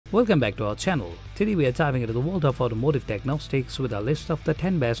Welcome back to our channel. Today we are diving into the world of automotive diagnostics with a list of the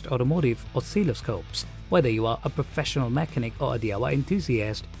 10 best automotive oscilloscopes. Whether you are a professional mechanic or a DIY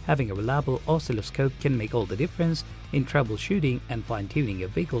enthusiast, having a reliable oscilloscope can make all the difference in troubleshooting and fine-tuning your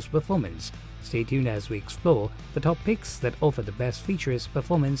vehicle's performance. Stay tuned as we explore the top picks that offer the best features,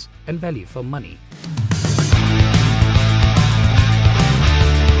 performance, and value for money.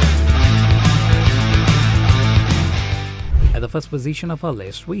 At the first position of our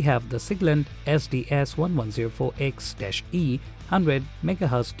list, we have the Siglent SDS1104X-E 100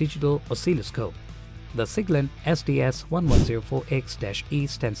 MHz digital oscilloscope. The Siglent SDS1104X-E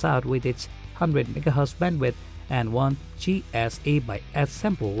stands out with its 100 MHz bandwidth and 1 GSA/S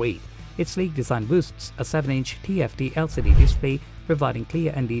sample rate. Its sleek design boasts a 7-inch TFT LCD display providing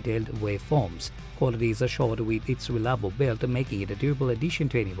clear and detailed waveforms. Quality is assured with its reliable build, making it a durable addition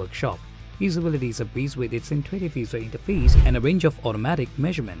to any workshop. Usability is a breeze with its intuitive user interface and a range of automatic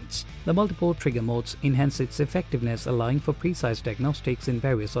measurements. The multiple trigger modes enhance its effectiveness, allowing for precise diagnostics in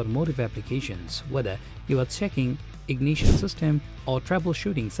various automotive applications. Whether you are checking ignition system or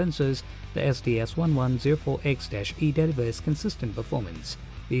troubleshooting sensors, the SDS1104X-E delivers consistent performance.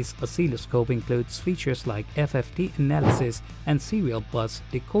 This oscilloscope includes features like FFT analysis and serial bus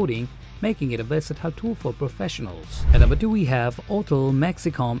decoding, making it a versatile tool for professionals. At number 2, we have Autel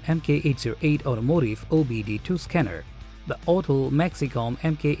MaxiCOM MK808 Automotive OBD2 Scanner. The Autel MaxiCOM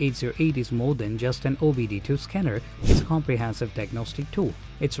MK808 is more than just an OBD2 scanner. It's a comprehensive diagnostic tool.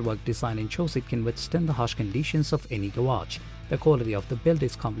 Its rugged design ensures it can withstand the harsh conditions of any garage. The quality of the build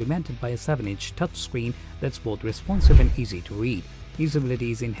is complemented by a 7-inch touchscreen that's both responsive and easy to read.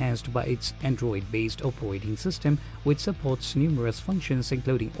 Usability is enhanced by its Android-based operating system, which supports numerous functions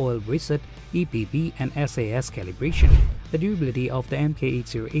including oil reset, EPB, and SAS calibration. The durability of the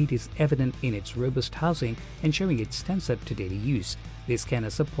MK808 is evident in its robust housing, ensuring it stands up to daily use. This scanner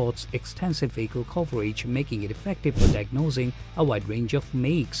supports extensive vehicle coverage, making it effective for diagnosing a wide range of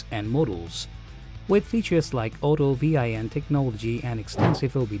makes and models. With features like auto VIN technology and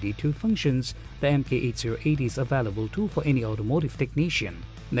extensive OBD2 functions, the MK808 is a valuable tool for any automotive technician.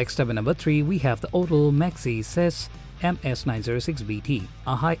 Next up at number 3, we have the Autel MaxiSys MS906BT,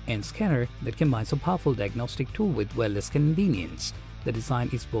 a high-end scanner that combines a powerful diagnostic tool with wireless convenience. The design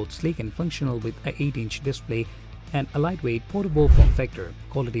is both sleek and functional with an 8-inch display and a lightweight portable form factor.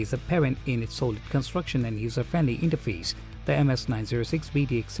 Quality is apparent in its solid construction and user-friendly interface. The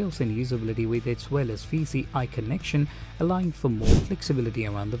MS906BT excels in usability with its wireless VCI connection, allowing for more flexibility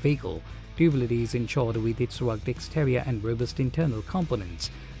around the vehicle. Durability is ensured with its rugged exterior and robust internal components.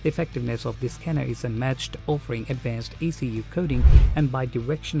 The effectiveness of this scanner is unmatched, offering advanced ECU coding and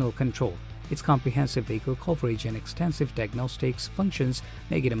bidirectional control. Its comprehensive vehicle coverage and extensive diagnostics functions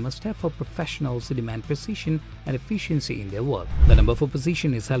make it a must-have for professionals who demand precision and efficiency in their work. The number 4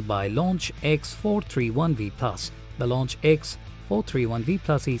 position is held by Launch X431V+. The Launch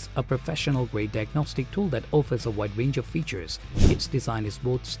X431V+ is a professional-grade diagnostic tool that offers a wide range of features. Its design is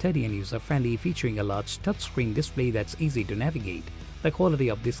both sturdy and user-friendly, featuring a large touchscreen display that's easy to navigate. The quality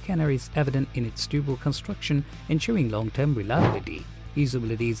of this scanner is evident in its durable construction, ensuring long-term reliability.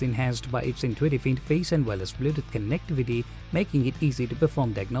 Usability is enhanced by its intuitive interface and wireless Bluetooth connectivity, making it easy to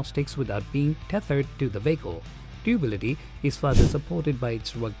perform diagnostics without being tethered to the vehicle. Durability is further supported by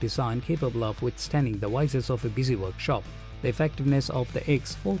its rugged design, capable of withstanding the vices of a busy workshop. The effectiveness of the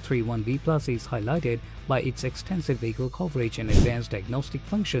X431V+ is highlighted by its extensive vehicle coverage and advanced diagnostic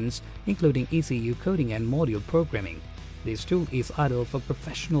functions, including ECU coding and module programming. This tool is ideal for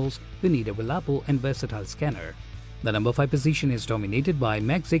professionals who need a reliable and versatile scanner. The number 5 position is dominated by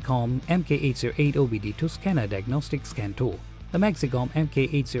MaxiCOM MK808 OBD2 Scanner Diagnostic Scan Tool. The MaxiCOM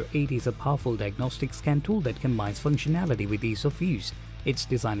MK808 is a powerful diagnostic scan tool that combines functionality with ease of use. Its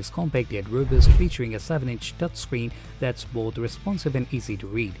design is compact yet robust, featuring a 7-inch touchscreen that's both responsive and easy to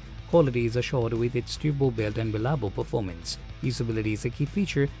read. Quality is assured with its durable build and reliable performance. Usability is a key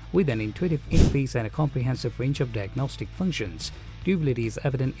feature with an intuitive interface and a comprehensive range of diagnostic functions. Durability is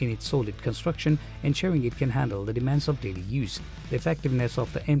evident in its solid construction, ensuring it can handle the demands of daily use. The effectiveness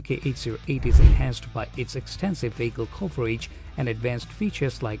of the MK808 is enhanced by its extensive vehicle coverage and advanced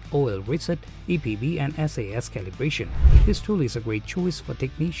features like oil reset, EPB, and SAS calibration. This tool is a great choice for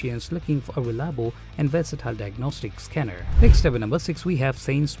technicians looking for a reliable and versatile diagnostic scanner. Next up at number 6, we have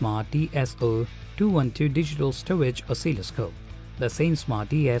SainSmart DSO212 Digital Storage Oscilloscope. The SainSmart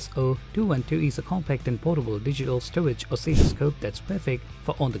DSO212 is a compact and portable digital storage oscilloscope that's perfect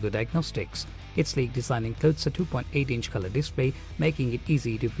for on-the-go diagnostics. Its sleek design includes a 2.8-inch color display, making it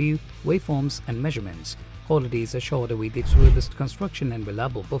easy to view waveforms and measurements. Quality is assured with its robust construction and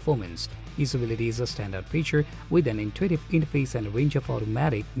reliable performance. Usability is a standout feature with an intuitive interface and a range of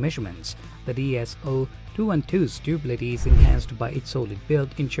automatic measurements. The DS0212's durability is enhanced by its solid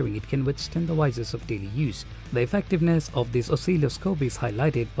build, ensuring it can withstand the vices of daily use. The effectiveness of this oscilloscope is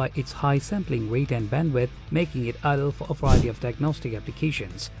highlighted by its high sampling rate and bandwidth, making it ideal for a variety of diagnostic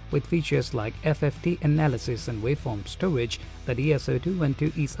applications. With features like FFT analysis and waveform storage, the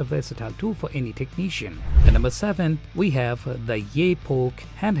DS0212 is a versatile tool for any technician. At number 7, we have the YEAPOOK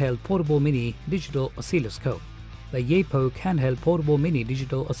Handheld Portable Mini Digital Oscilloscope. The YEAPOOK Handheld Portable Mini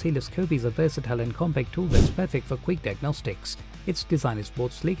Digital Oscilloscope is a versatile and compact tool that's perfect for quick diagnostics. Its design is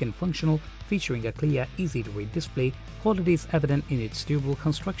both sleek and functional, featuring a clear, easy-to-read display. Quality is evident in its durable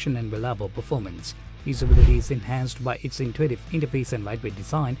construction and reliable performance. Usability is enhanced by its intuitive interface and lightweight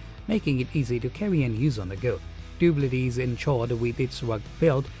design, making it easy to carry and use on the go. Durability is ensured with its rugged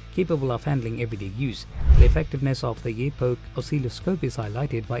build, capable of handling everyday use. The effectiveness of the YEAPOOK oscilloscope is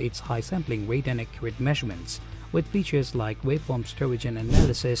highlighted by its high sampling rate and accurate measurements. With features like waveform storage and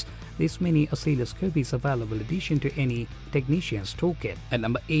analysis, this mini oscilloscope is a valuable addition to any technician's toolkit. At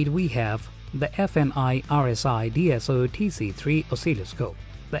number 8, we have the FNIRSI DSO-TC3 oscilloscope.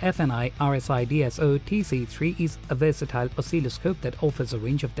 The FNIRSI DSO-TC3 is a versatile oscilloscope that offers a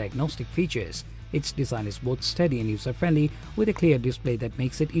range of diagnostic features. Its design is both steady and user-friendly, with a clear display that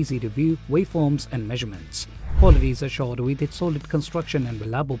makes it easy to view waveforms and measurements. Quality is assured with its solid construction and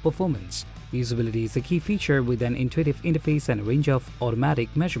reliable performance. Usability is a key feature with an intuitive interface and a range of automatic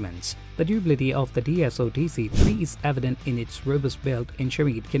measurements. The durability of the DSO-TC3 is evident in its robust build,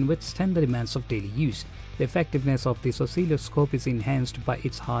 ensuring it can withstand the demands of daily use. The effectiveness of this oscilloscope is enhanced by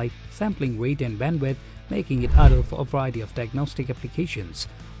its high sampling rate and bandwidth, making it ideal for a variety of diagnostic applications.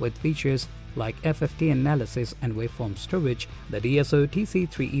 With features like FFT analysis and waveform storage, the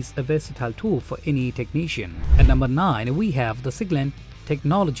DSO-TC3 is a versatile tool for any technician. At number 9, we have the Siglent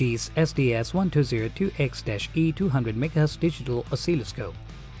Technologies SDS1202X-E 200 MHz Digital Oscilloscope.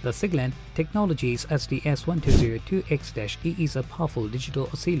 The Siglent Technologies SDS1202X-E is a powerful digital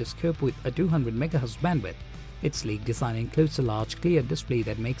oscilloscope with a 200 MHz bandwidth. Its sleek design includes a large, clear display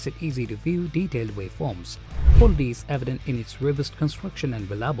that makes it easy to view detailed waveforms. Quality is evident in its robust construction and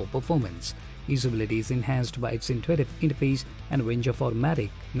reliable performance. Usability is enhanced by its intuitive interface and range of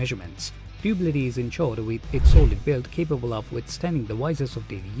automatic measurements. Durability is ensured with its solid build, capable of withstanding the vices of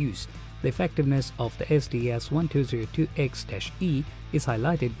daily use. The effectiveness of the SDS1202X-E is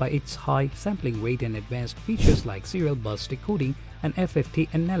highlighted by its high sampling rate and advanced features like serial bus decoding and FFT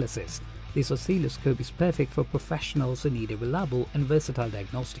analysis. This oscilloscope is perfect for professionals who need a reliable and versatile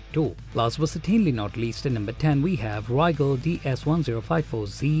diagnostic tool. Last but certainly not least, at number 10, we have Rigol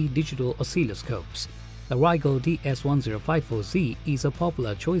DS1054Z Digital Oscilloscopes. The Rigol DS1054Z is a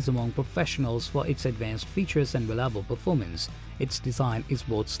popular choice among professionals for its advanced features and reliable performance. Its design is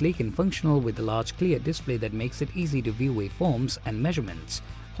both sleek and functional, with a large clear display that makes it easy to view waveforms and measurements.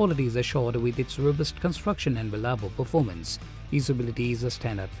 Quality is assured with its robust construction and reliable performance. Usability is a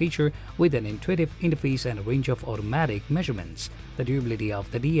standard feature with an intuitive interface and a range of automatic measurements. The durability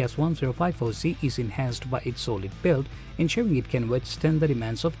of the DS1054Z is enhanced by its solid build, ensuring it can withstand the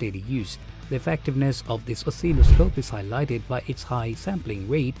demands of daily use. The effectiveness of this oscilloscope is highlighted by its high sampling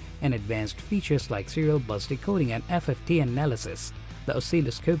rate and advanced features like serial bus decoding and FFT analysis. The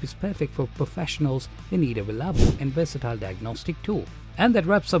oscilloscope is perfect for professionals who need a reliable and versatile diagnostic tool. And that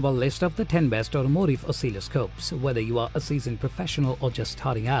wraps up our list of the 10 best automotive oscilloscopes. Whether you are a seasoned professional or just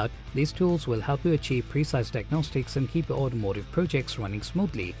starting out, these tools will help you achieve precise diagnostics and keep your automotive projects running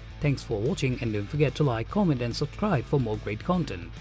smoothly. Thanks for watching, and don't forget to like, comment and subscribe for more great content.